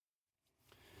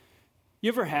You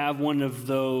ever have one of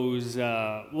those,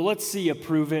 let's see you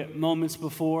prove it moments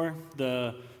before,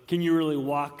 the can you really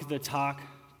walk the talk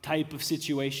type of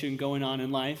situation going on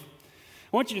in life?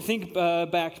 I want you to think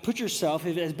back, put yourself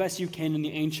as best you can in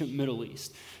the ancient Middle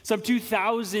East. Some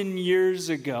 2,000 years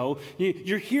ago,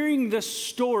 you're hearing the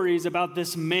stories about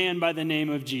this man by the name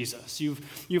of Jesus.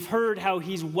 You've heard how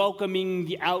he's welcoming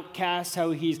the outcasts, how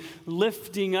he's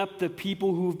lifting up the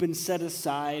people who've been set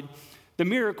aside. The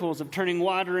miracles of turning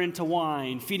water into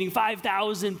wine, feeding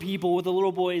 5,000 people with a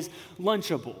little boy's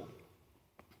Lunchable.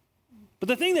 But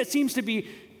the thing that seems to be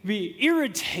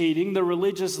irritating the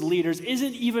religious leaders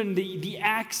isn't even the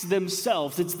acts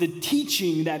themselves. It's the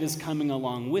teaching that is coming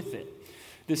along with it.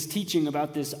 This teaching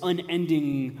about this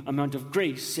unending amount of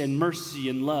grace and mercy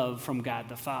and love from God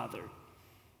the Father.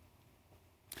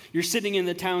 You're sitting in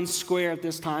the town square at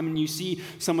this time, and you see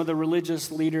some of the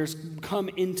religious leaders come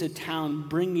into town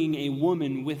bringing a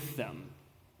woman with them.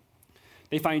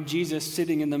 They find Jesus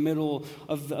sitting in the middle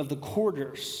of the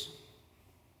quarters,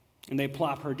 and they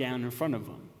plop her down in front of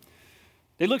them.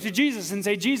 They look to Jesus and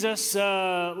say, Jesus,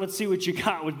 let's see what you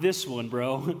got with this one,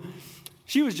 bro.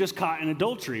 She was just caught in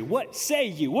adultery. What say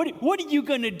you? What are you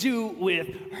going to do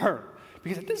with her?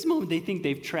 Because at this moment, they think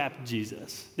they've trapped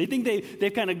Jesus. They think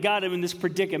they've kind of got him in this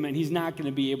predicament. He's not going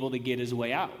to be able to get his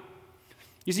way out.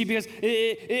 You see, because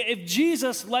if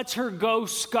Jesus lets her go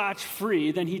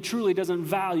scotch-free, then he truly doesn't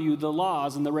value the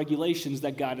laws and the regulations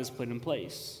that God has put in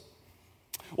place.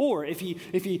 Or if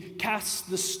he casts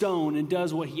the stone and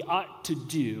does what he ought to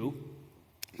do,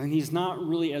 then he's not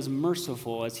really as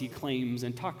merciful as he claims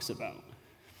and talks about.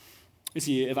 You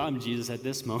see, if I'm Jesus at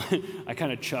this moment, I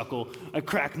kind of chuckle. I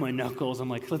crack my knuckles. I'm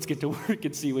like, let's get to work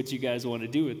and see what you guys want to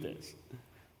do with this.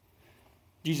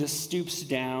 Jesus stoops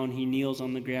down. He kneels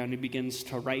on the ground. He begins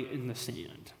to write in the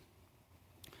sand.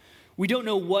 We don't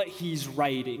know what he's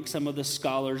writing. Some of the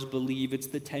scholars believe it's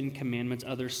the Ten Commandments.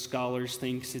 Other scholars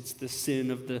think it's the sin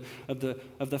of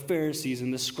the Pharisees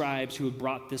and the scribes who had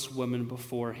brought this woman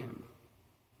before him.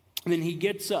 And then he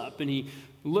gets up and he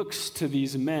looks to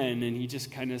these men and he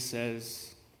just kind of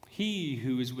says, "He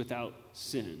who is without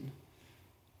sin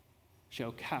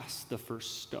shall cast the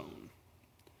first stone."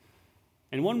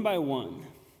 And one by one,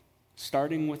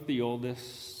 starting with the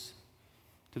oldest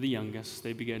to the youngest,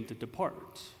 they began to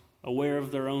depart, aware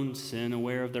of their own sin,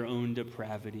 aware of their own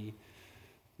depravity,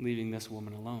 leaving this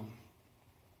woman alone.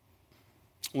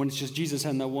 When it's just Jesus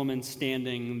and the woman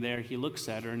standing there, he looks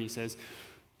at her and he says,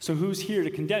 "So who's here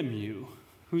to condemn you?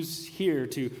 Who's here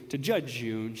to judge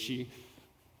you?" And she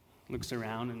looks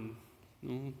around and,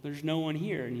 "Well, there's no one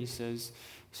here." And he says,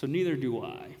 "So neither do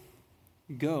I.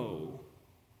 Go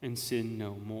and sin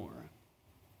no more."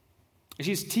 And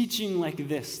she's teaching like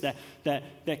this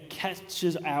that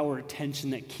catches our attention,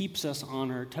 that keeps us on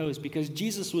our toes, because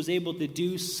Jesus was able to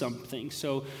do something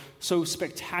so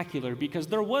spectacular, because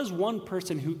there was one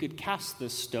person who could cast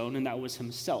this stone, and that was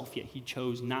himself, yet he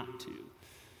chose not to.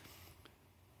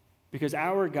 Because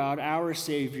our God, our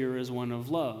Savior, is one of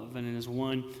love, and it is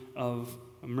one of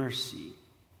mercy.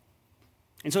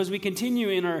 And so as we continue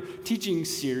in our teaching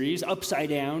series,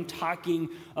 Upside Down, talking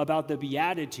about the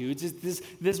Beatitudes, it's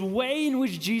this way in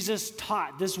which Jesus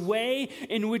taught, this way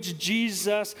in which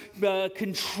Jesus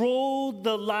controlled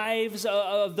the lives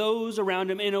of those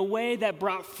around him in a way that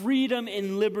brought freedom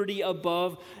and liberty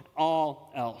above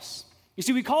all else. You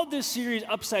see, we called this series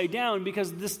Upside Down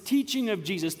because this teaching of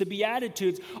Jesus, the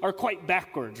Beatitudes, are quite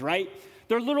backwards, right?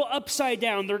 They're a little upside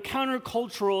down. They're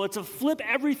countercultural. It's a flip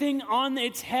everything on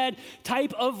its head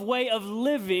type of way of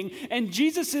living. And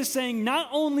Jesus is saying, not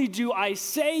only do I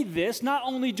say this, not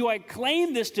only do I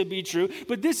claim this to be true,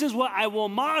 but this is what I will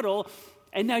model,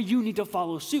 and now you need to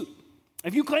follow suit.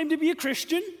 If you claim to be a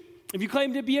Christian, if you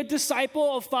claim to be a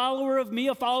disciple, a follower of me,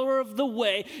 a follower of the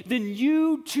way, then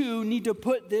you too need to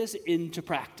put this into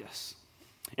practice.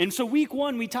 And so week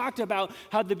one, we talked about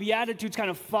how the Beatitudes kind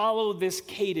of follow this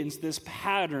cadence, this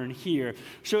pattern here.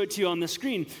 Show it to you on the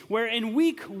screen. Where in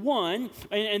week one,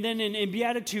 and then in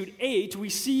Beatitude 8, we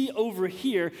see over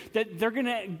here that they're going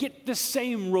to get the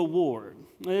same reward.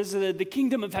 The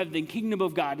kingdom of heaven, the kingdom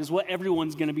of God is what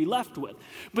everyone's going to be left with.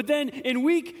 But then in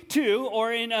week 2,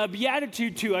 or in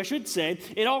Beatitude 2, I should say,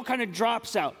 it all kind of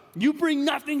drops out. You bring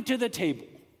nothing to the table.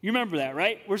 You remember that,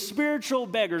 right? We're spiritual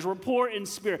beggars. We're poor in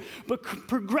spirit. But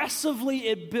progressively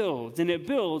it builds, and it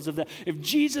builds if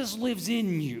Jesus lives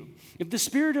in you, if the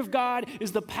Spirit of God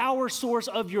is the power source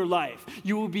of your life,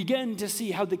 you will begin to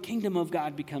see how the kingdom of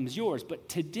God becomes yours. But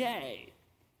today,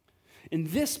 in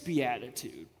this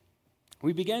beatitude,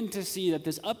 we begin to see that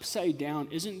this upside down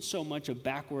isn't so much a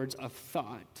backwards of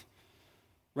thought.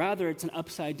 Rather, it's an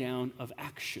upside down of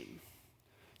action.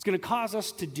 It's going to cause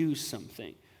us to do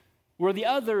something. Where the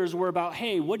others were about,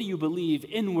 hey, what do you believe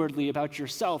inwardly about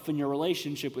yourself and your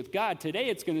relationship with God? Today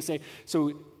it's going to say,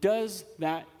 so does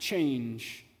that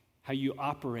change how you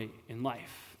operate in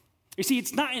life? You see,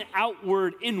 it's not an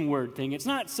outward, inward thing. It's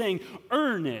not saying,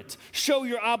 earn it, show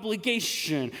your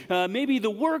obligation. Maybe the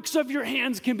works of your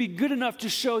hands can be good enough to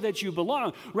show that you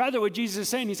belong. Rather, what Jesus is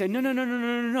saying, he said,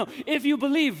 no. If you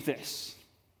believe this,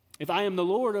 if I am the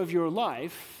Lord of your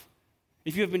life,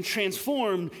 if you have been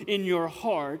transformed in your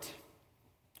heart,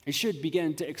 it should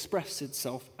begin to express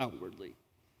itself outwardly.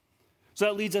 So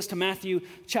that leads us to Matthew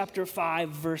chapter 5,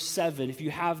 verse 7. If you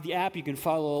have the app, you can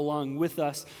follow along with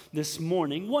us this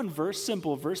morning. One verse,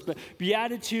 simple verse, but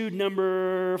Beatitude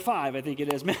number 5, I think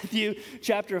it is. Matthew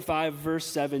chapter 5, verse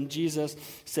 7, Jesus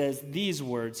says these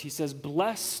words. He says,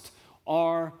 "Blessed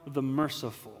are the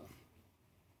merciful,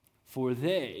 for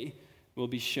they will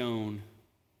be shown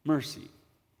mercy."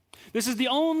 This is the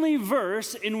only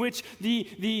verse in which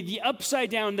the upside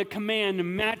down, the command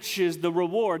matches the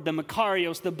reward, the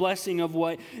makarios, the blessing of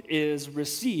what is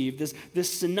received,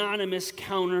 this synonymous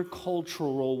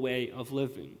countercultural way of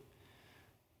living.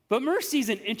 But mercy is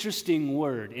an interesting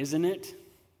word, isn't it?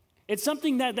 It's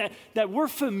something that we're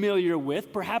familiar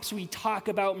with. Perhaps we talk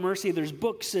about mercy. There's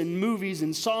books and movies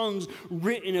and songs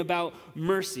written about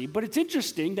mercy. But it's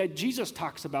interesting that Jesus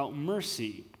talks about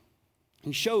mercy.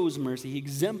 He shows mercy. He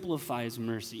exemplifies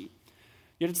mercy.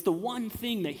 Yet it's the one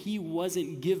thing that he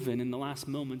wasn't given in the last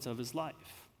moments of his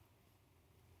life.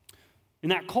 In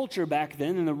that culture back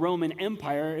then, in the Roman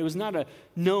Empire, it was not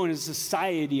known as a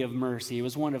society of mercy. It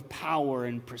was one of power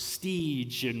and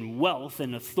prestige and wealth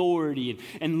and authority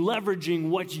and leveraging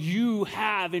what you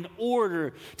have in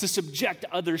order to subject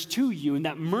others to you. And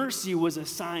that mercy was a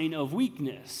sign of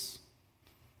weakness.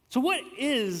 So what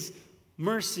is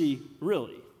mercy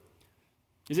really?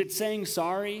 Is it saying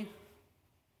sorry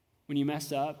when you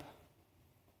mess up?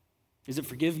 Is it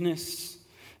forgiveness?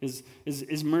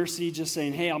 Is mercy just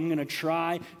saying, hey, I'm going to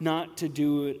try not to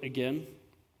do it again?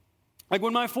 Like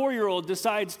when my 4-year-old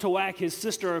decides to whack his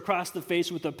sister across the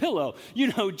face with a pillow,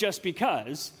 just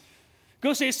because.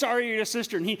 Go say sorry to your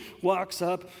sister, and he walks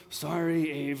up,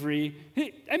 sorry, Avery.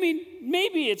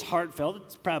 Maybe it's heartfelt.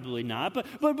 It's probably not. But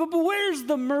where's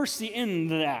the mercy in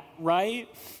that, right?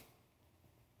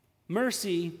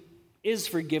 Mercy is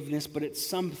forgiveness, but it's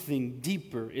something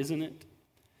deeper, isn't it?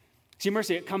 See,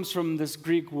 mercy, it comes from this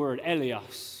Greek word,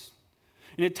 eleos.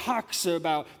 And it talks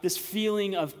about this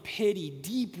feeling of pity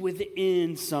deep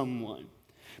within someone.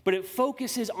 But it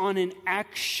focuses on an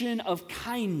action of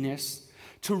kindness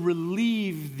to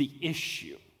relieve the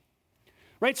issue.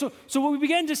 Right? So what we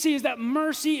begin to see is that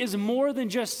mercy is more than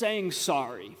just saying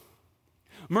sorry.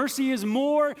 Mercy is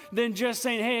more than just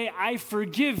saying, hey, I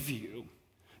forgive you.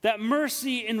 That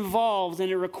mercy involves and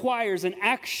it requires an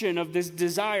action of this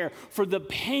desire for the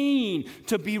pain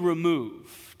to be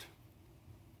removed,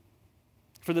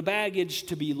 for the baggage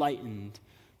to be lightened,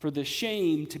 for the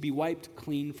shame to be wiped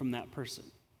clean from that person.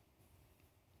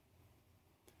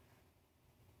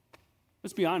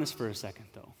 Let's be honest for a second,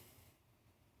 though.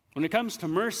 When it comes to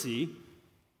mercy,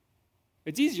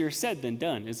 it's easier said than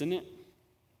done, isn't it?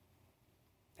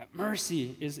 That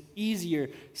mercy is easier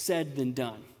said than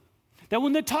done. That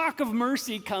when the talk of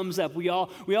mercy comes up, we all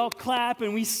clap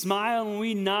and we smile and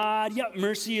we nod. Yep,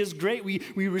 mercy is great.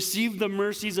 We receive the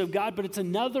mercies of God, but it's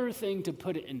another thing to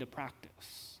put it into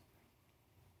practice.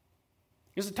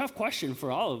 It's a tough question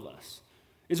for all of us.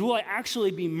 Is will I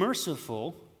actually be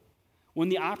merciful when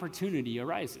the opportunity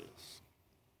arises?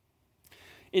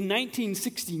 In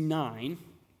 1969,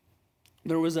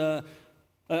 there was a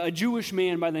Jewish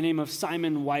man by the name of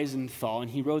Simon Wiesenthal,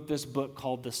 and he wrote this book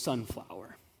called The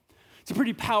Sunflower. It's a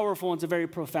pretty powerful and it's a very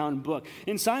profound book.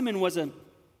 And Simon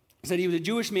said he was a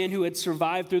Jewish man who had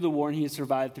survived through the war and he had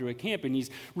survived through a camp. And he's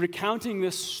recounting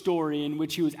this story in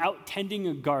which he was out tending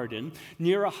a garden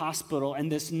near a hospital,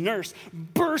 and this nurse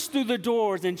bursts through the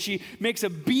doors and she makes a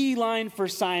beeline for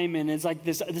Simon. It's like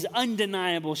this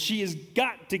undeniable, she has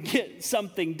got to get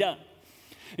something done.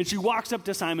 And she walks up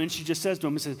to Simon and she just says to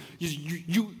him, and says,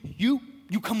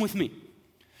 you come with me.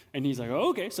 And he's like,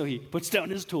 oh, okay. So he puts down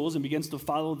his tools and begins to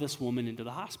follow this woman into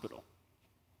the hospital.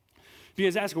 He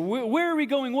has asked her, where are we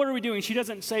going? What are we doing? She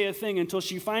doesn't say a thing until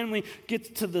she finally gets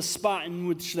to the spot in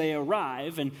which they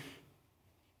arrive, and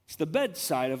it's the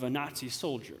bedside of a Nazi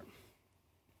soldier.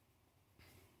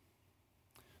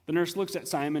 The nurse looks at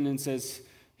Simon and says,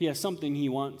 he has something he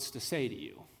wants to say to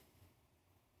you.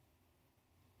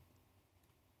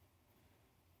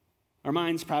 Our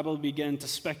minds probably begin to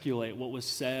speculate what was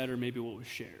said or maybe what was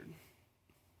shared.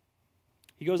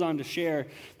 He goes on to share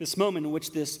this moment in which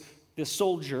this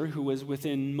soldier who was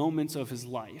within moments of his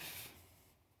life.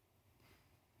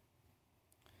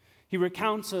 He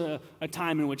recounts a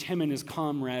time in which him and his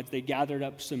comrades, they gathered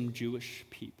up some Jewish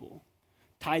people,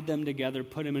 tied them together,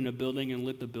 put them in a building, and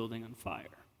lit the building on fire.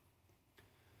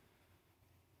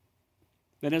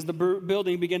 Then as the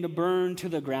building began to burn to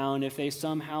the ground, if they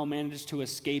somehow managed to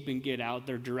escape and get out,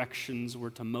 their directions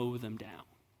were to mow them down.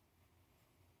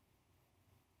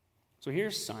 So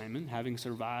here's Simon, having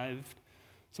survived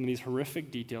some of these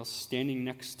horrific details, standing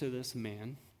next to this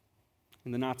man.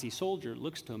 And the Nazi soldier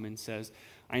looks to him and says,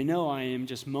 I know I am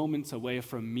just moments away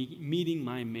from meeting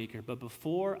my Maker, but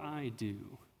before I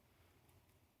do,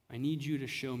 I need you to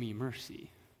show me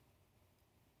mercy.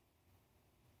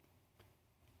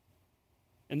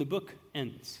 And the book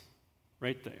ends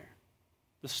right there.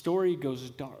 The story goes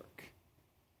dark.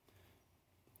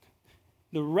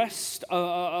 The rest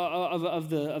of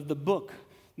the book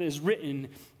that is written,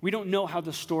 we don't know how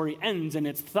the story ends, and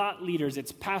it's thought leaders,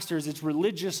 it's pastors, it's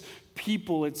religious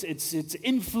people, it's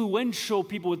influential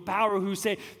people with power who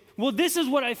say, well, this is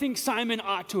what I think Simon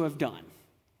ought to have done.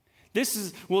 This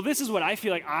is what I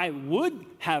feel like I would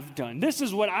have done. This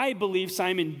is what I believe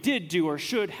Simon did do or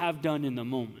should have done in the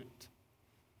moment.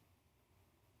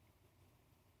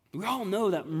 We all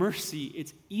know that mercy,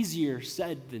 it's easier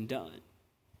said than done.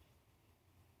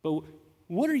 But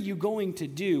what are you going to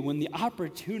do when the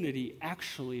opportunity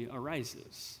actually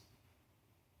arises?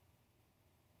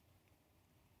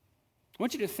 I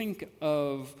want you to think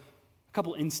of a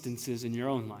couple instances in your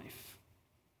own life.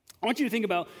 I want you to think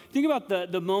about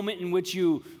the moment in which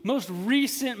most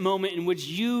recent moment in which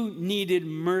you needed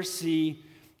mercy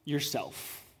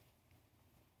yourself.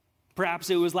 Perhaps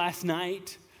it was last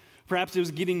night. Perhaps it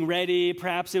was getting ready.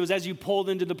 Perhaps it was as you pulled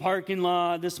into the parking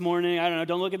lot this morning. I don't know.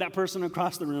 Don't look at that person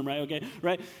across the room, right? Okay,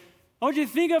 right? I want you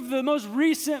to think of the most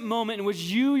recent moment in which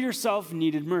you yourself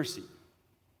needed mercy.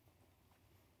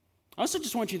 I also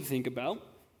just want you to think about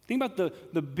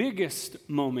the biggest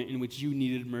moment in which you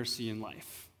needed mercy in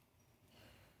life.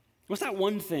 What's that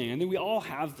one thing? I think we all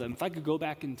have them. If I could go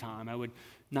back in time, I would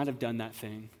not have done that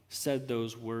thing, said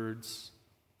those words,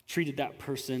 treated that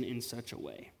person in such a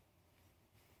way.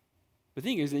 The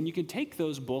thing is, then you can take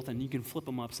those both and you can flip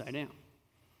them upside down.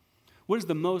 What is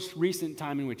the most recent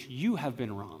time in which you have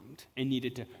been wronged and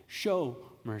needed to show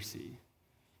mercy?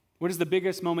 What is the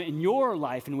biggest moment in your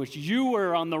life in which you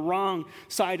were on the wrong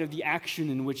side of the action,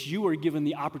 in which you were given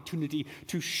the opportunity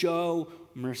to show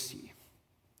mercy?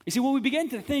 You see, what we begin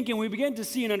to think and we begin to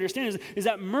see and understand is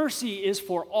that mercy is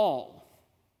for all.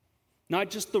 Not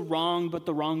just the wrong, but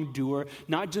the wrongdoer.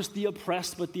 Not just the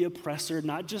oppressed, but the oppressor.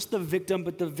 Not just the victim,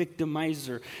 but the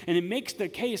victimizer. And it makes the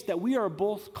case that we are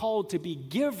both called to be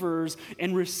givers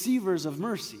and receivers of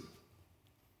mercy.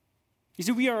 You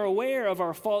see, we are aware of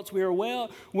our faults. We are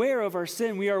aware of our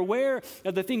sin. We are aware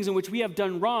of the things in which we have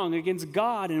done wrong against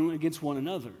God and against one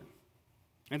another.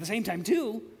 At the same time,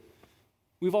 too,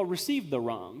 we've all received the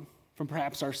wrong from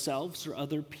perhaps ourselves or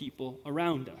other people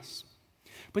around us.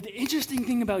 But the interesting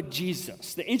thing about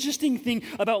Jesus, the interesting thing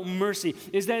about mercy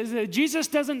is that Jesus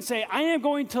doesn't say, I am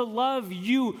going to love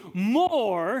you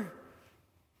more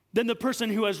than the person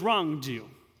who has wronged you.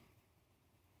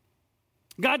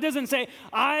 God doesn't say,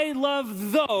 I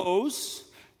love those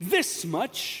this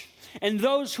much, and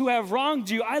those who have wronged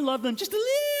you, I love them just a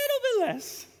little bit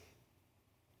less.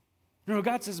 No,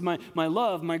 God says, my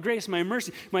love, my grace, my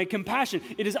mercy, my compassion,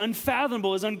 it is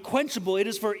unfathomable, it is unquenchable. It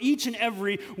is for each and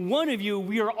every one of you.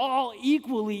 We are all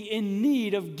equally in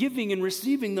need of giving and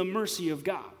receiving the mercy of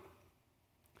God.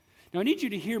 Now, I need you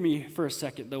to hear me for a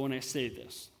second, though, when I say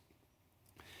this.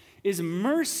 Is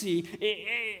mercy,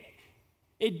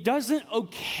 it doesn't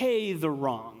okay the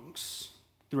wrongs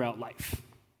throughout life.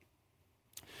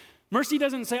 Mercy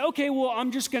doesn't say, okay, well,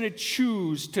 I'm just going to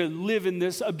choose to live in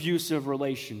this abusive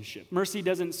relationship. Mercy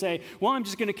doesn't say, well, I'm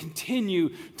just going to continue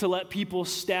to let people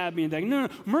stab me and that. No.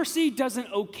 Mercy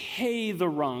doesn't okay the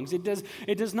wrongs. It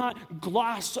does not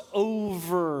gloss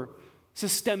over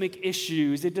systemic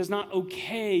issues. It does not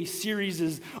okay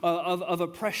series of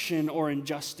oppression or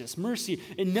injustice. Mercy,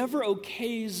 it never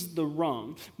okays the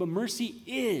wrong, but mercy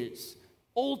is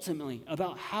ultimately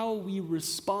about how we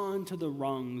respond to the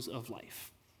wrongs of life.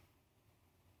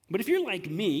 But if you're like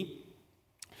me,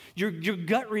 your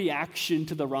gut reaction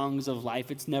to the wrongs of life,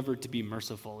 it's never to be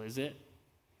merciful, is it?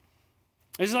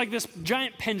 It's like this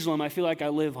giant pendulum I feel like I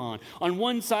live on. On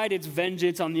one side, it's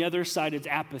vengeance. On the other side, it's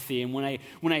apathy. And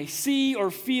when I see or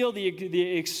feel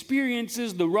the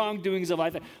experiences, the wrongdoings of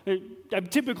life, I'm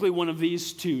typically one of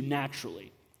these two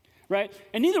naturally, right?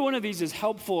 And neither one of these is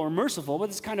helpful or merciful, but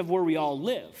it's kind of where we all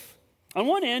live. On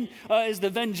one end is the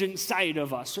vengeance side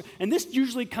of us. And this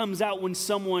usually comes out when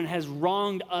someone has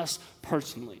wronged us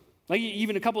personally. Like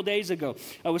even a couple days ago,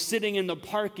 I was sitting in the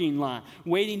parking lot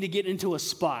waiting to get into a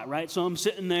spot, right? So I'm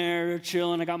sitting there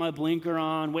chilling. I got my blinker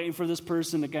on, waiting for this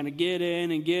person to kind of get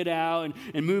in and get out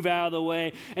and move out of the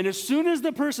way. And as soon as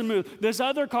the person moved, this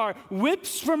other car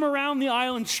whips from around the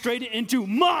island straight into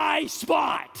my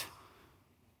spot.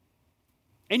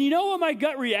 And you know what my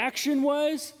gut reaction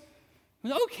was?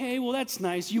 Okay, well, that's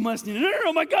nice. You must need it.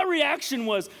 No. My gut reaction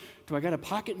was, do I got a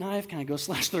pocket knife? Can I go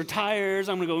slash their tires?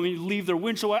 I'm going to go leave their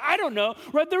windshield. I don't know,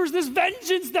 right? There was this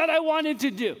vengeance that I wanted to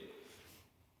do.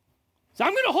 So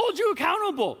I'm going to hold you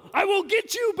accountable. I will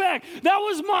get you back. That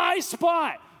was my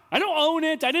spot. I don't own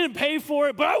it. I didn't pay for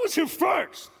it, but I was here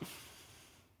first.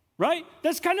 Right?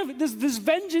 That's kind of this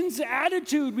vengeance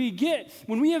attitude we get.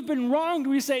 When we have been wronged,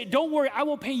 we say, don't worry, I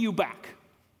will pay you back.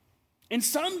 And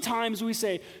sometimes we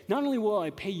say, not only will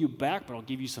I pay you back, but I'll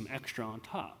give you some extra on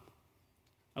top.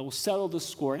 I will settle the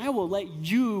score, and I will let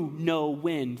you know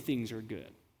when things are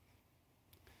good.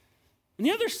 On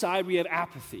the other side, we have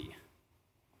apathy.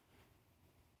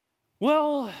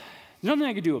 Well, there's nothing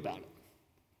I can do about it.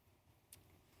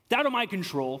 It's out of my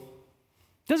control.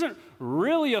 It doesn't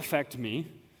really affect me.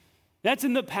 That's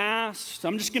in the past.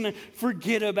 I'm just going to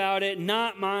forget about it.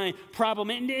 Not my problem.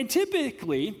 And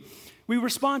typically, we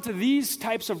respond to these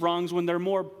types of wrongs when they're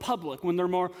more public, when they're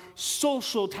more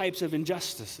social types of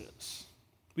injustices.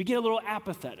 We get a little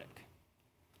apathetic.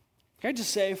 Can I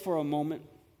just say for a moment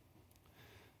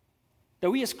that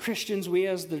we as Christians, we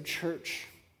as the church,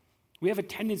 we have a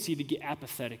tendency to get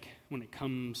apathetic when it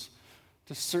comes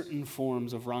to certain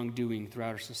forms of wrongdoing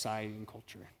throughout our society and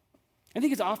culture. I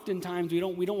think it's oftentimes we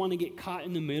don't want to get caught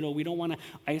in the middle. We don't want to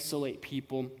isolate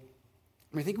people.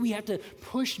 I think we have to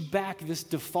push back this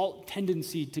default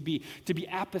tendency to be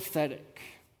apathetic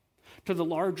to the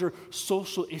larger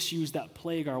social issues that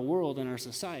plague our world and our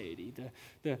society,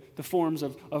 the forms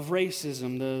of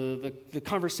racism, the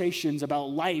conversations about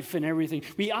life and everything.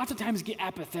 We oftentimes get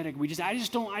apathetic. It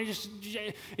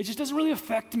just doesn't really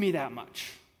affect me that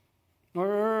much.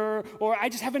 Or I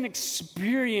just haven't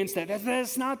experienced that.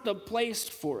 That's not the place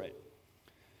for it.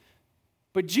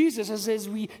 But Jesus, as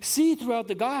we see throughout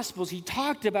the Gospels, he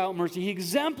talked about mercy. He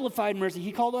exemplified mercy.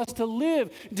 He called us to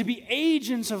live, to be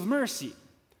agents of mercy.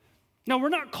 Now, we're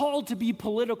not called to be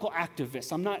political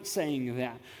activists. I'm not saying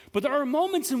that. But there are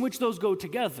moments in which those go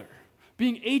together.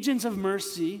 Being agents of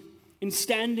mercy and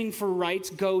standing for rights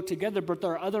go together, but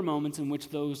there are other moments in which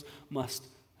those must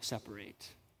separate.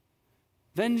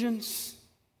 Vengeance,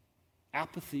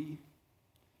 apathy,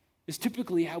 is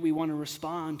typically how we want to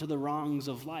respond to the wrongs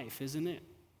of life, isn't it?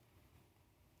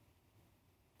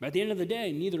 But at the end of the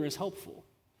day, neither is helpful,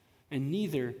 and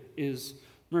neither is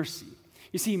mercy.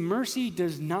 You see, mercy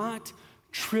does not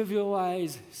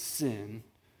trivialize sin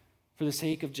for the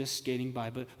sake of just skating by.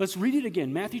 But let's read it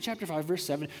again. Matthew chapter 5, verse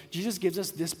 7. Jesus gives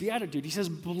us this beatitude. He says,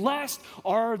 "Blessed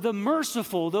are the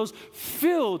merciful, those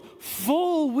filled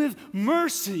full with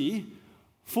mercy,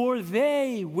 for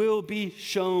they will be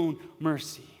shown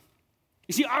mercy."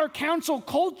 You see, our counsel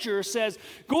culture says,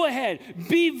 go ahead,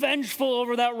 be vengeful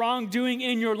over that wrongdoing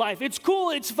in your life. It's cool,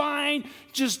 it's fine.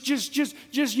 Just get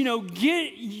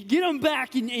them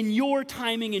back in your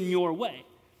timing, in your way.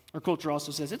 Our culture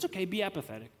also says, it's okay, be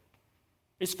apathetic.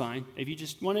 It's fine. If you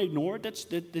just want to ignore it,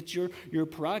 that's your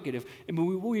prerogative. And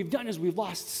what we've done is we've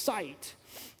lost sight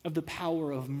of the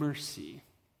power of mercy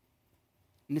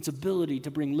and its ability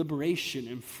to bring liberation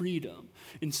and freedom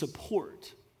and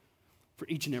support for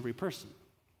each and every person.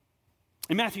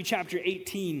 In Matthew chapter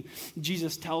 18,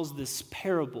 Jesus tells this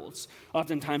parable. It's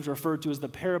oftentimes referred to as the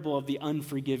parable of the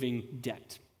unforgiving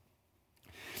debt.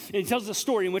 And he tells a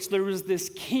story in which there was this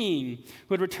king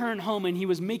who had returned home and he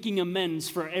was making amends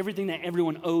for everything that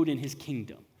everyone owed in his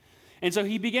kingdom. And so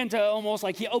he began to almost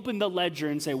like he opened the ledger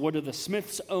and say, what do the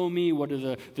Smiths owe me? What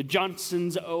do the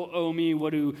Johnsons owe me?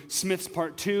 What do Smiths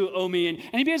Part 2 owe me? And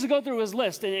he begins to go through his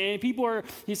list. And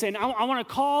he's saying, I want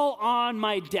to call on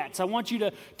my debts. I want you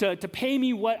to pay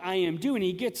me what I am due. And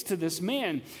he gets to this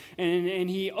man and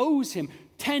he owes him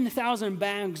 10,000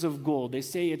 bags of gold. They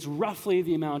say it's roughly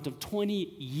the amount of 20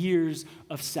 years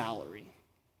of salary.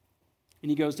 And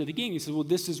he goes to the king. He says, well,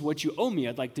 this is what you owe me.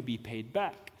 I'd like to be paid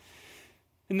back.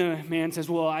 And the man says,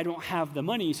 well, I don't have the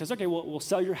money. He says, okay, well, we'll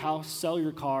sell your house, sell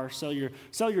your car, sell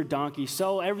your donkey,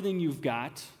 sell everything you've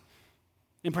got.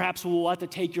 And perhaps we'll have to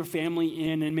take your family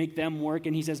in and make them work.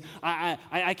 And he says,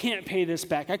 I can't pay this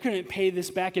back. I couldn't pay this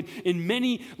back in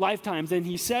many lifetimes. And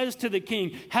he says to the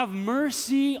king, have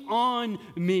mercy on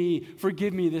me.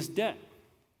 Forgive me this debt.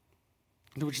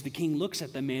 To which the king looks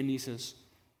at the man and he says,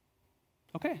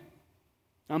 okay,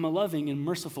 I'm a loving and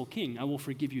merciful king. I will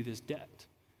forgive you this debt.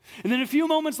 And then a few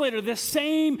moments later, this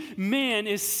same man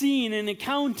is seen and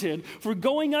accounted for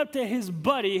going up to his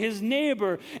buddy, his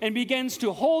neighbor, and begins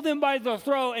to hold him by the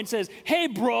throat and says, hey,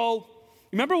 bro,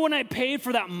 remember when I paid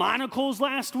for that monocles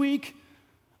last week?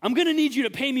 I'm going to need you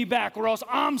to pay me back or else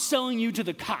I'm selling you to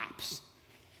the cops.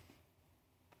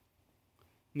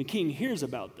 And the king hears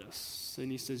about this,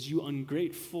 and he says, you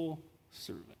ungrateful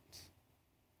servant.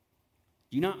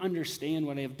 Do you not understand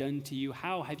what I have done to you?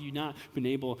 How have you not been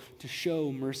able to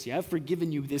show mercy? I've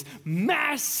forgiven you this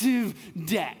massive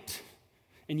debt,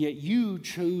 and yet you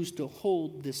chose to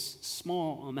hold this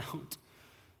small amount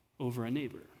over a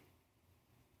neighbor.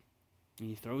 And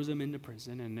he throws him into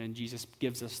prison, and then Jesus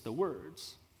gives us the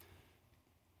words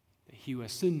that he who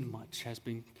has sinned much has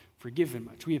been forgiven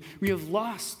much. We have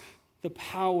lost the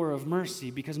power of mercy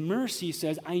because mercy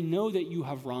says, I know that you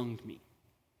have wronged me.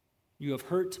 You have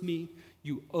hurt me.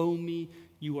 You owe me.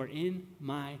 You are in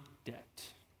my debt.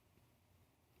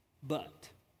 But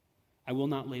I will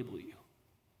not label you.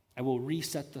 I will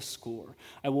reset the score.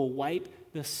 I will wipe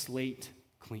the slate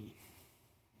clean.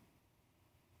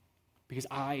 Because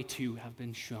I, too, have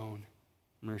been shown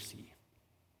mercy.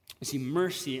 You see,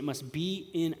 mercy, it must be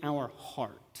in our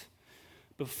heart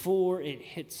before it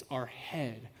hits our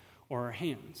head or our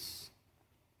hands.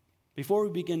 Before we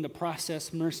begin to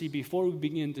process mercy, before we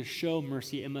begin to show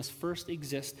mercy, it must first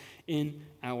exist in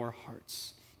our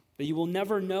hearts. That you will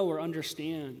never know or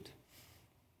understand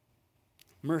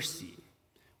mercy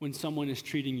when someone is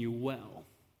treating you well,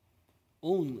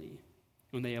 only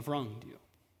when they have wronged you.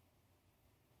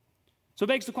 So it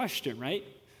begs the question, right?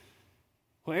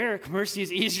 Well, Eric, mercy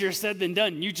is easier said than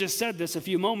done. You just said this a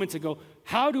few moments ago.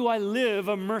 How do I live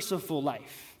a merciful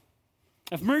life?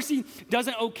 If mercy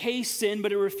doesn't okay sin,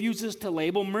 but it refuses to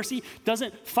label, mercy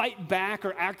doesn't fight back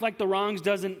or act like the wrongs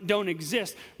don't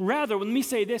exist. Rather, let me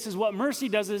say this, is what mercy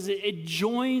does is it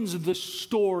joins the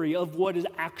story of what is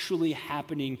actually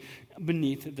happening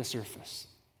beneath the surface.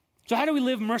 So how do we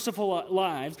live merciful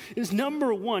lives? Is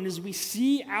number one, is we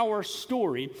see our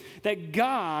story that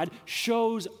God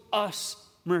shows us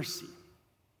mercy.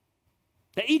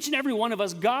 That each and every one of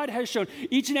us, God has shown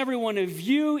each and every one of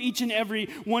you, each and every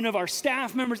one of our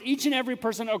staff members, each and every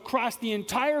person across the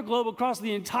entire globe, across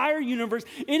the entire universe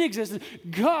in existence,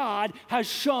 God has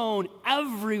shown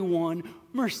everyone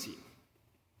mercy.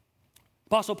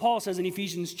 Apostle Paul says in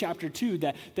Ephesians chapter 2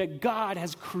 that God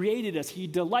has created us. He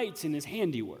delights in his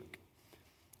handiwork.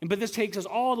 But this takes us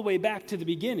all the way back to the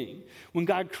beginning, when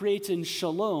God creates in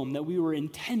shalom that we were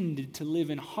intended to live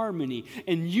in harmony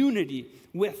and unity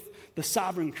with the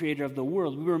sovereign creator of the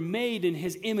world. We were made in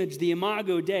his image, the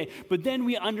imago Dei. But then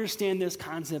we understand this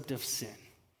concept of sin.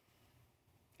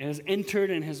 It has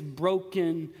entered and has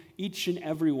broken each and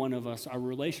every one of us, our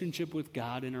relationship with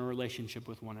God and our relationship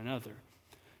with one another.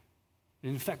 It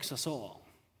infects us all.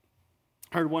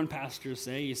 I heard one pastor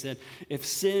say, he said, if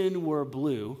sin were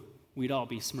blue, we'd all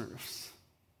be Smurfs.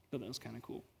 I thought that was kind of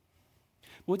cool.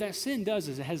 What that sin does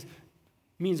is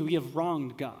means we have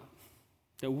wronged God,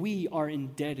 that we are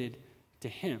indebted to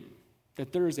him,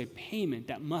 that there is a payment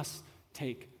that must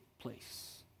take place.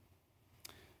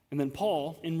 And then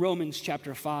Paul, in Romans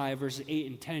chapter 5, verses 8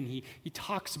 and 10, he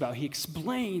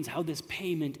explains how this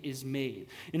payment is made.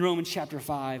 In Romans chapter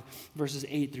 5, verses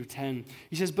 8 through 10,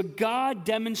 he says, but God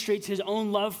demonstrates his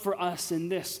own love for us in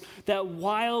this, that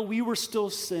while we were still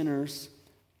sinners,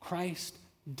 Christ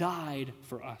died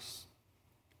for us.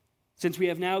 Since we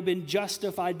have now been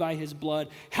justified by his blood,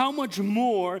 how much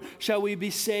more shall we be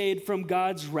saved from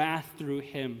God's wrath through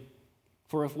him?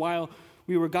 For if while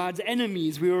we were God's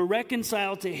enemies, we were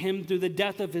reconciled to him through the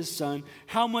death of his son,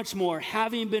 how much more,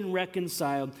 having been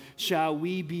reconciled, shall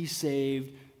we be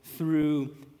saved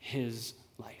through his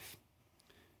life?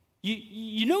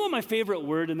 You know what my favorite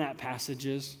word in that passage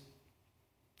is?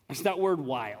 It's that word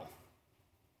while.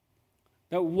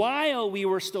 That while we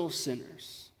were still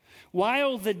sinners,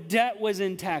 while the debt was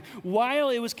intact, while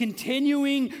it was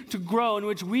continuing to grow in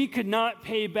which we could not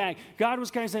pay back, God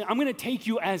was kind of saying, I'm going to take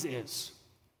you as is.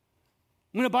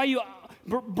 I'm going to buy you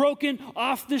broken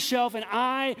off the shelf, and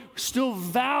I still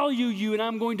value you, and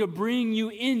I'm going to bring you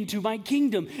into my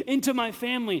kingdom, into my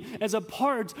family, as a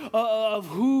part of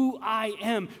who I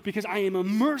am, because I am a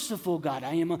merciful God.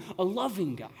 I am a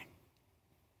loving God.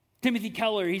 Timothy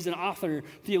Keller, he's an author,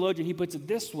 theologian, he puts it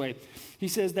this way. He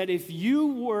says that if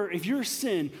your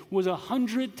sin was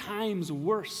 100 times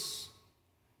worse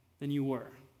than you were,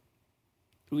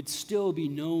 it would still be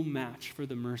no match for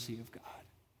the mercy of God.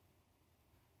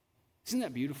 Isn't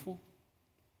that beautiful?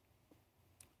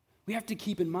 We have to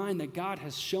keep in mind that God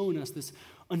has shown us this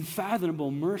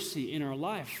unfathomable mercy in our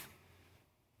life.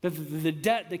 The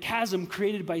debt, the chasm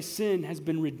created by sin has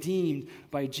been redeemed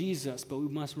by Jesus. But we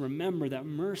must remember that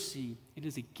mercy, it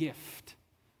is a gift.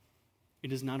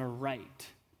 It is not a right.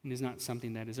 It is not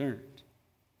something that is earned.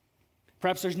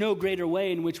 Perhaps there's no greater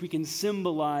way in which we can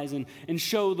symbolize and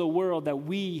show the world that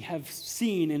we have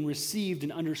seen and received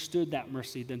and understood that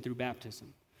mercy than through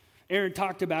baptism. Aaron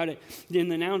talked about it in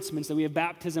the announcements that we have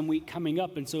baptism week coming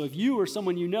up. And so if you or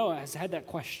someone you know has had that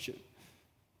question,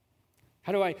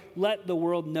 how do I let the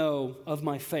world know of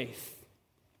my faith?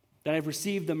 That I've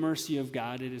received the mercy of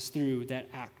God, it is through that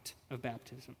act of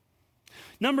baptism.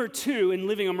 Number 2 in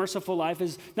living a merciful life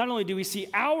is not only do we see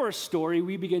our story,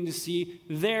 we begin to see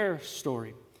their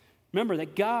story. Remember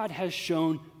that God has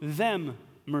shown them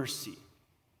mercy.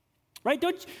 Right?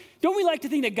 Don't we like to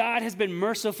think that God has been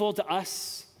merciful to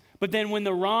us? But then when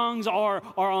the wrongs are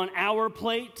on our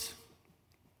plate,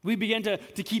 we begin to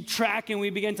keep track and we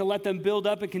begin to let them build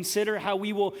up and consider how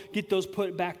we will get those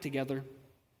put back together.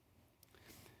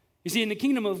 You see, in the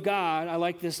kingdom of God, I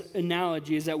like this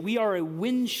analogy, is that we are a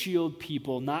windshield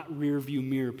people, not rear view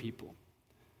mirror people.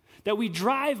 That we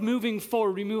drive moving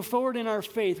forward. We move forward in our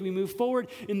faith. We move forward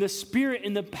in the Spirit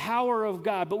and the power of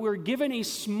God. But we're given a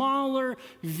smaller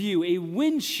view, a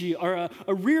windshield or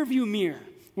a rear view mirror,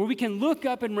 where we can look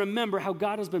up and remember how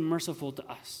God has been merciful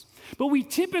to us. But we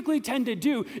typically tend to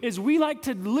do is we like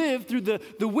to live through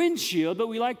the windshield, but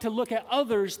we like to look at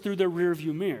others through the rear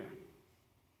view mirror.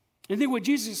 And I think what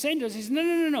Jesus is saying to us is,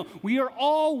 no. We are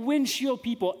all windshield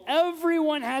people.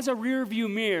 Everyone has a rear view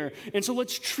mirror. And so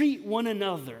let's treat one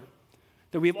another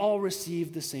that we've all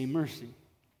received the same mercy.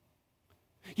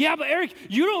 Yeah, but Eric,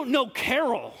 you don't know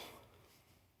Carol.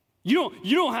 You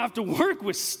don't have to work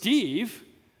with Steve.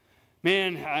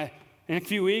 Man, in a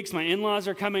few weeks, my in-laws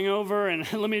are coming over,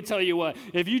 and let me tell you what,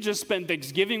 if you just spent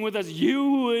Thanksgiving with us,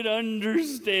 you would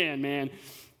understand, man.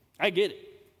 I get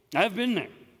it. I've been there.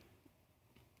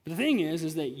 But the thing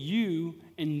is that you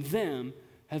and them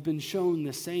have been shown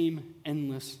the same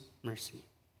endless mercy.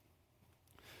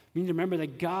 We need to remember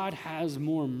that God has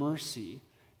more mercy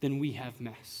than we have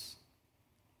mess.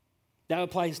 That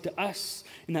applies to us,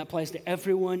 and that applies to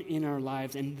everyone in our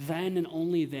lives. And then and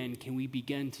only then can we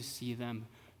begin to see them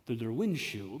through their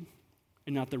windshield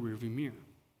and not the rearview mirror.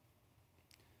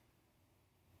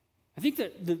 I think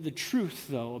that the truth,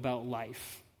 though, about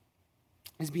life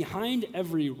is behind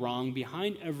every wrong,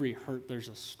 behind every hurt, there's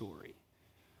a story.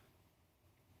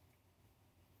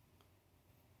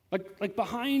 Like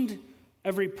behind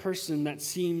every person that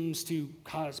seems to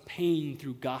cause pain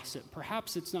through gossip,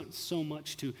 perhaps it's not so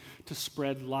much to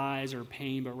spread lies or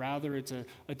pain, but rather it's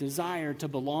a desire to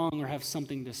belong or have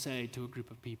something to say to a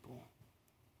group of people.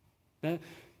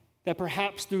 That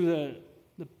perhaps through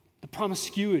the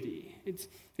promiscuity,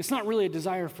 it's not really a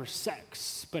desire for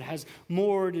sex, but has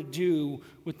more to do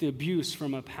with the abuse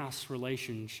from a past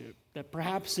relationship. That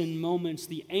perhaps in moments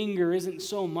the anger isn't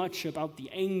so much about the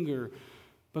anger,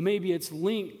 but maybe it's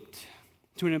linked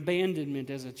to an abandonment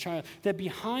as a child. That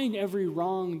behind every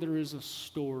wrong there is a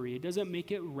story. It doesn't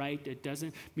make it right. It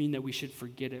doesn't mean that we should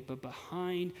forget it. But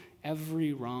behind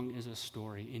every wrong is a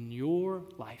story in your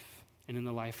life and in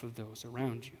the life of those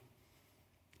around you.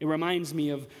 It reminds me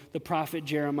of the prophet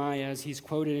Jeremiah as he's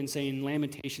quoted in saying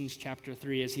Lamentations chapter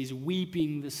 3 as he's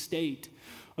weeping the state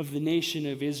of the nation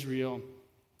of Israel.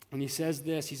 And he says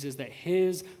this, he says that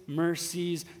his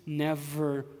mercies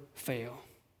never fail.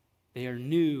 They are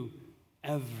new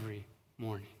every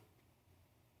morning.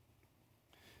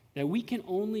 That we can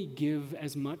only give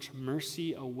as much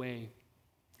mercy away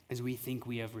as we think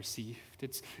we have received.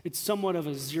 It's somewhat of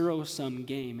a zero-sum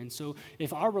game. And so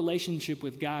if our relationship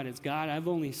with God is, God, I've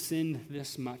only sinned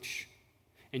this much,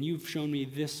 and you've shown me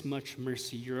this much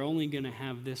mercy, you're only going to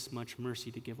have this much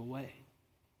mercy to give away.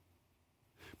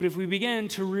 But if we begin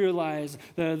to realize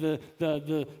the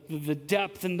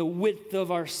depth and the width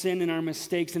of our sin and our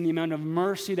mistakes and the amount of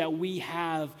mercy that we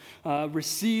have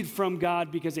received from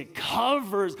God because it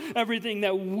covers everything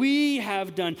that we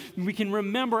have done, we can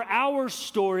remember our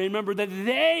story and remember that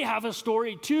they have a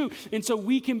story too. And so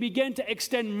we can begin to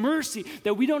extend mercy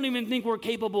that we don't even think we're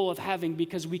capable of having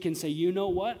because we can say, you know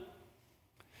what?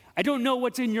 I don't know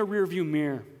what's in your rearview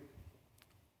mirror.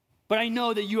 But I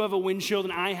know that you have a windshield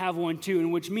and I have one too,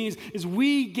 and which means is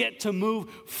we get to move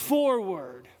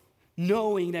forward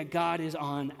knowing that God is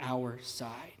on our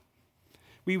side.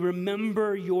 We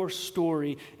remember your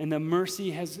story and the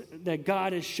mercy that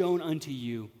God has shown unto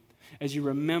you as you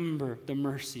remember the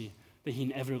mercy that he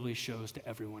inevitably shows to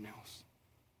everyone else.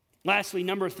 Lastly,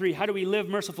 number 3, how do we live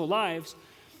merciful lives?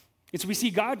 It's we see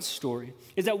God's story,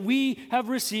 is that we have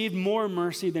received more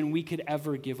mercy than we could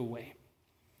ever give away.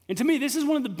 And to me, this is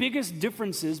one of the biggest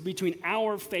differences between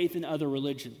our faith and other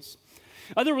religions.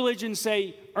 Other religions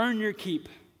say, earn your keep,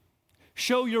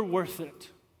 show you're worth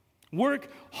it. Work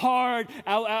hard,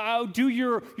 outdo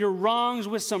your wrongs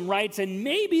with some rights, and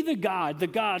maybe the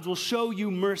gods will show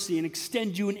you mercy and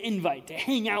extend you an invite to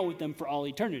hang out with them for all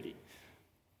eternity.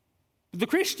 The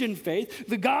Christian faith,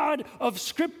 the God of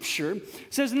Scripture,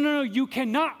 says, no, you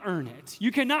cannot earn it.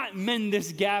 You cannot mend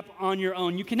this gap on your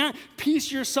own. You cannot piece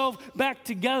yourself back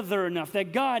together enough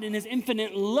that God, in his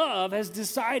infinite love, has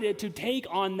decided to take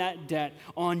on that debt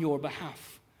on your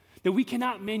behalf. That we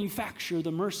cannot manufacture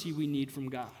the mercy we need from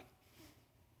God.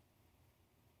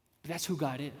 But that's who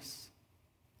God is.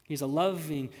 He's a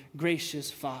loving, gracious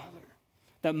Father.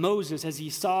 That Moses, as he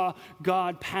saw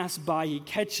God pass by, he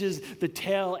catches the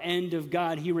tail end of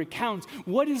God. He recounts,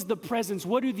 what is the presence,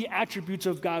 what do the attributes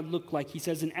of God look like? He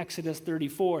says in Exodus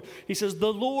 34, he says,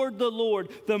 the Lord,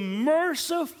 the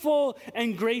merciful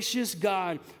and gracious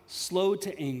God, slow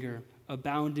to anger,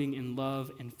 abounding in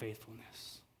love and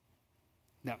faithfulness.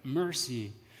 That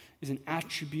mercy is an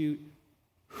attribute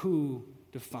who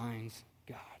defines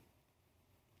God.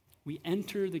 We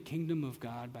enter the kingdom of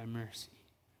God by mercy.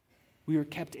 We are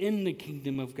kept in the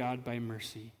kingdom of God by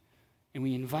mercy, and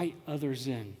we invite others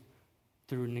in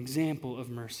through an example of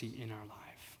mercy in our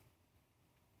life.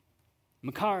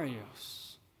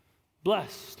 Makarios,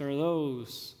 blessed are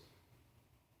those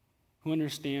who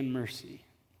understand mercy.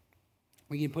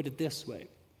 We can put it this way.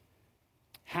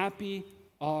 Happy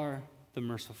are the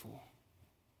merciful,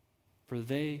 for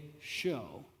they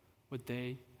show what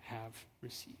they have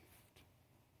received.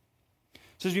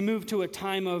 So as we move to a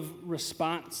time of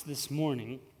response this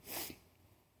morning,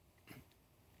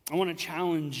 I want to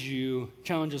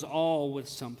challenge us all with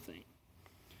something.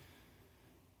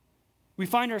 We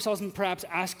find ourselves perhaps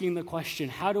asking the question,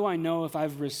 how do I know if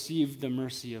I've received the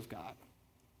mercy of God?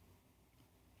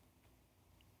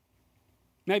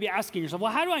 Maybe asking yourself,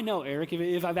 well, how do I know, Eric,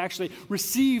 if I've actually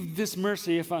received this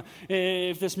mercy,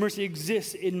 if this mercy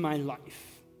exists in my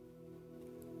life?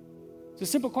 It's a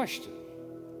simple question.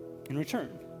 In return,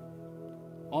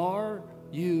 are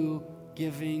you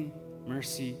giving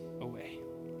mercy away?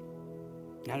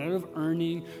 Not out of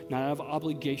earning, not out of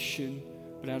obligation,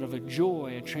 but out of a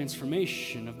joy, a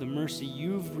transformation of the mercy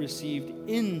you've received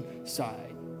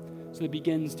inside, so that it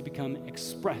begins to become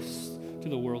expressed to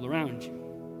the world around you.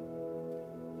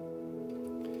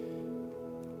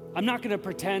 I'm not going to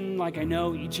pretend like I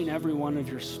know each and every one of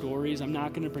your stories. I'm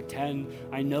not going to pretend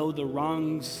I know the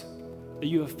wrongs that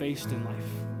you have faced in life.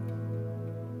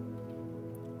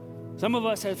 Some of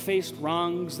us have faced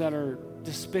wrongs that are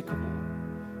despicable,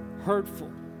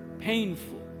 hurtful,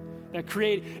 painful, that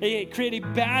create a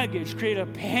baggage, create a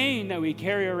pain that we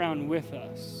carry around with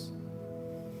us.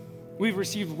 We've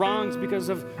received wrongs because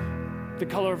of the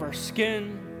color of our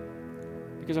skin,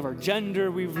 because of our gender.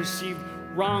 We've received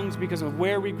wrongs because of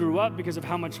where we grew up, because of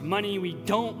how much money we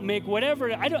don't make,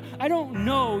 whatever. I don't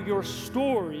know your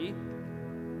story.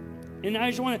 And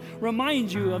I just want to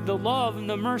remind you of the love and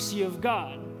the mercy of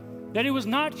God. That it was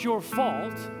not your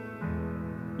fault.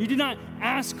 You did not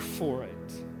ask for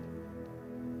it.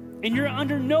 And you're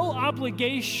under no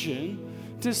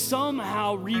obligation to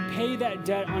somehow repay that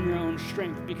debt on your own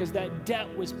strength, because that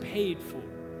debt was paid for.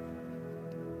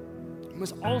 You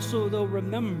must also, though,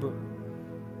 remember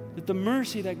that the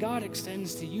mercy that God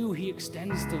extends to you, he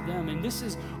extends to them. And this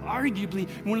is arguably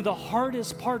one of the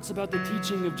hardest parts about the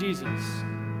teaching of Jesus.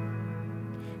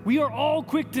 We are all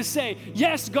quick to say,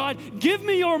 yes, God, give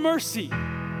me your mercy.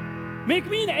 Make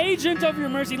me an agent of your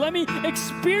mercy. Let me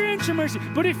experience your mercy.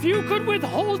 But if you could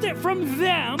withhold it from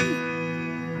them,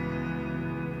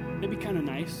 that'd be kind of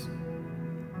nice.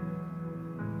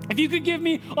 If you could give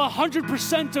me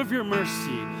 100% of your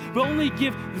mercy, but only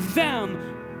give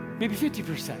them maybe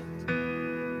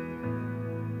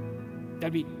 50%,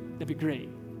 that'd be great.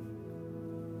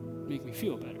 Make me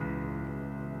feel better.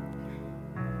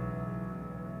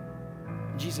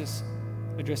 Jesus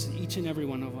addresses each and every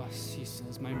one of us. He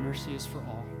says, my mercy is for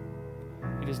all.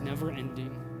 It is never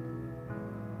ending.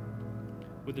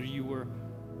 Whether you were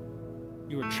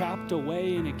trapped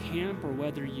away in a camp, or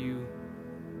whether you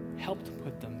helped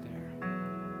put them there.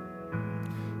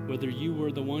 Whether you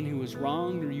were the one who was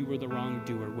wronged, or you were the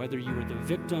wrongdoer. Whether you were the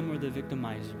victim or the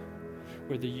victimizer.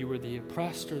 Whether you were the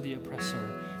oppressed or the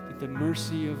oppressor. That the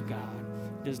mercy of God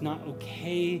does not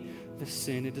okay the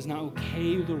sin, it does not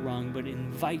okay the wrong, but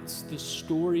invites the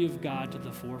story of God to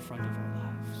the forefront of our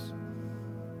lives.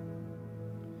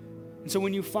 And so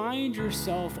when you find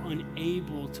yourself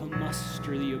unable to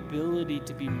muster the ability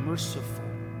to be merciful,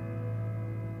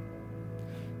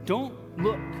 don't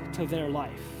look to their life.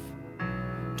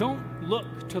 Don't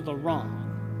look to the wrong.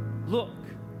 Look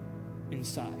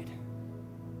inside.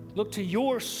 Look to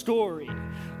your story.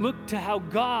 Look to how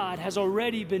God has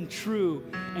already been true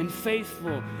and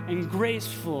faithful and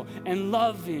graceful and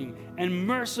loving and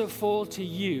merciful to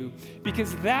you,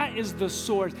 because that is the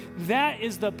source, that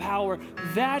is the power,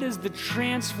 that is the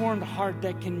transformed heart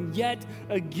that can yet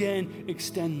again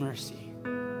extend mercy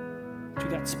to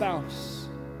that spouse,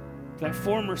 to that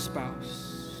former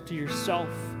spouse, to yourself,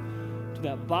 to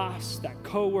that boss, that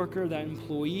coworker, that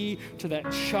employee, to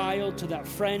that child, to that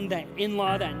friend, that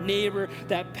in-law, that neighbor,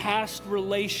 that past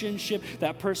relationship,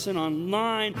 that person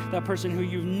online, that person who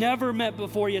you've never met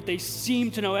before, yet they seem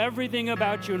to know everything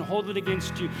about you and hold it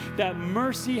against you. That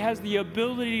mercy has the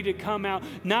ability to come out,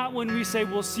 not when we say,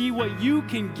 we'll see what you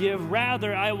can give,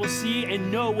 rather, I will see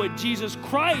and know what Jesus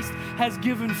Christ has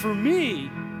given for me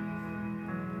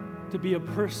to be a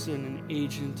person, an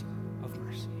agent of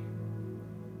mercy.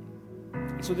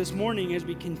 So this morning, as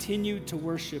we continue to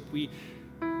worship, we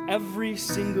every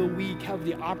single week have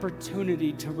the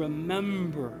opportunity to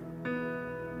remember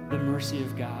the mercy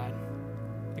of God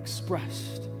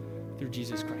expressed through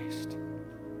Jesus Christ.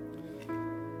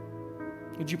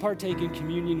 Would you partake in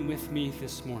communion with me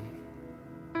this morning?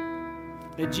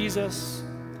 That Jesus,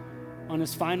 on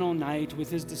his final night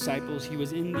with his disciples, he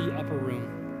was in the upper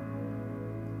room.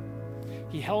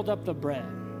 He held up the bread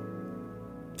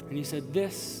and he said,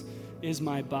 "This is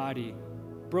my body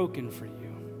broken for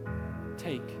you.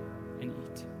 Take and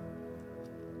eat."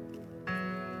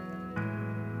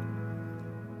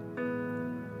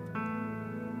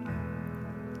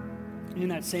 And in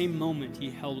that same moment, he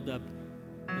held up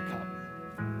the cup.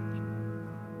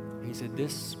 And he said,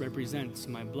 "This represents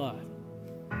my blood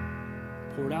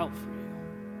poured out for you.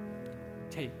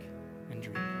 Take and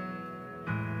drink."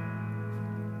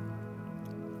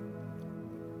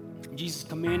 Jesus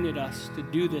commanded us to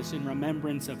do this in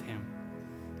remembrance of him,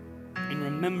 in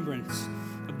remembrance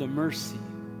of the mercy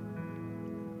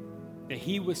that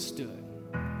he withstood,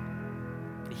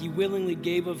 that he willingly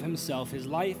gave of himself, his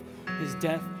life, his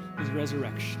death, his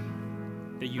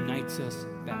resurrection, that unites us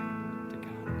back to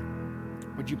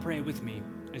God. Would you pray with me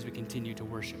as we continue to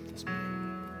worship this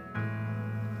morning?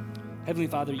 Heavenly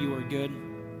Father, you are good,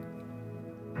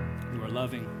 you are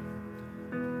loving,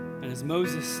 and as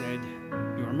Moses said,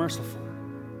 you are merciful.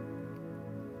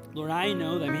 Lord, I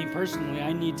know that me personally,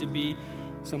 I need to be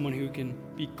someone who can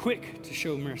be quick to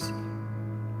show mercy.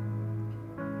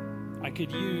 I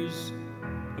could use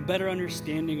a better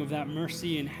understanding of that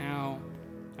mercy and how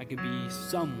I could be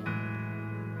someone,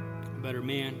 a better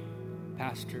man,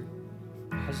 pastor,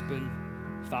 husband,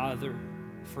 father,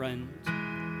 friend.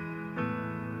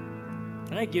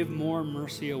 That I give more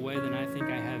mercy away than I think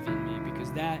I have in me,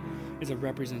 because that is a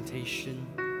representation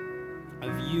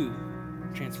of you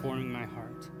transforming my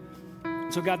heart.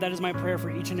 So God, that is my prayer for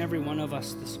each and every one of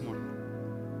us this morning.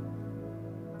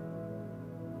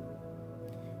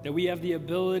 That we have the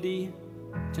ability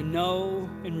to know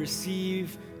and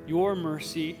receive your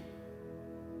mercy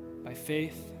by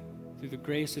faith through the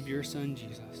grace of your Son,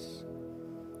 Jesus.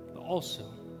 But also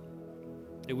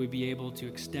that we be able to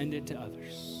extend it to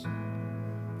others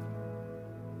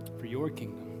for your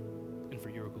kingdom and for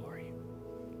your glory.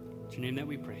 It's your name that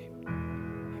we pray.